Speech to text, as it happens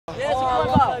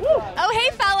Oh,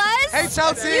 hey, fellas. Hey,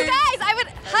 Chelsea. You guys, I would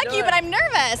hug you, but I'm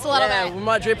nervous a little bit. We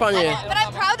might drip on you. But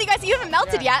I'm proud that you guys, you haven't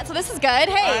melted yet, so this is good.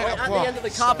 Hey. At the end of the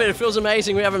carpet, it feels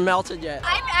amazing. We haven't melted yet.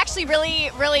 I'm actually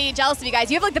really jealous of you guys.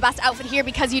 You have like the best outfit here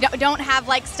because you don't have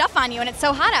like stuff on you, and it's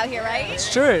so hot out here, right?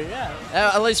 It's true,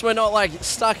 yeah. At least we're not like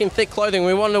stuck in thick clothing.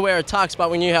 We wanted to wear a tux, but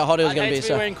we knew how hot it was going to be. I'd hate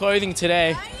to be wearing clothing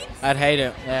today. Right? I'd hate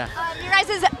it, yeah. Your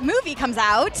guys' movie comes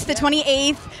out the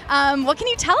 28th. What can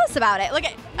you tell us about it? Look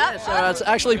at. So it's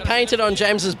actually painted on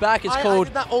James's back. It's I called.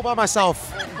 did that all by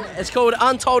myself. It's called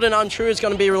Untold Untrue. It's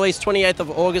going to be released 28th of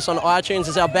August on iTunes.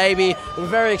 It's our baby. We're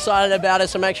very excited about it,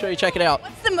 so make sure you check it out.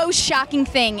 What's the most shocking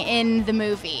thing in the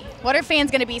movie? What are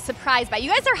fans going to be surprised by? You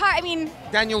guys are hard. I mean,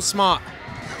 Daniel Smart.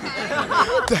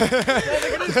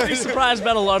 Be surprised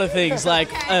about a lot of things, like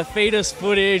fetus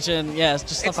footage and just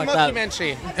stuff It's like a that.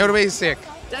 documentary. It'll be sick.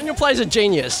 Daniel plays a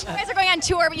genius. you guys are going on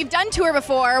tour, but you've done tour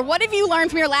before. What have you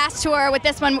learned from your last tour with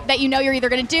this one that you know you're either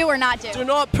going to do or not do? Do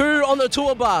not poo on the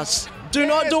tour bus. Do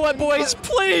not do it, boys,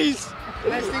 please.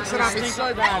 It stinks it up. It's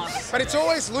so bad. But it's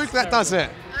always Luke that does it.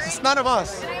 It's none of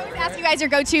us. I always ask you guys your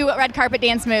go-to red carpet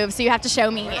dance moves, so you have to show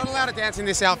me. We're not allowed to dance in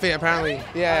this outfit, apparently.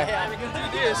 Yeah.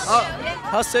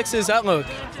 How sexy does that look?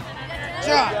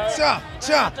 Cha, cha,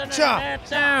 cha, cha.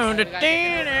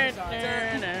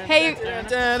 Hey,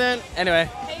 Anyway.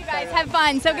 hey, you guys, have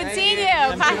fun. So good seeing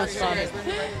you.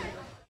 Bye.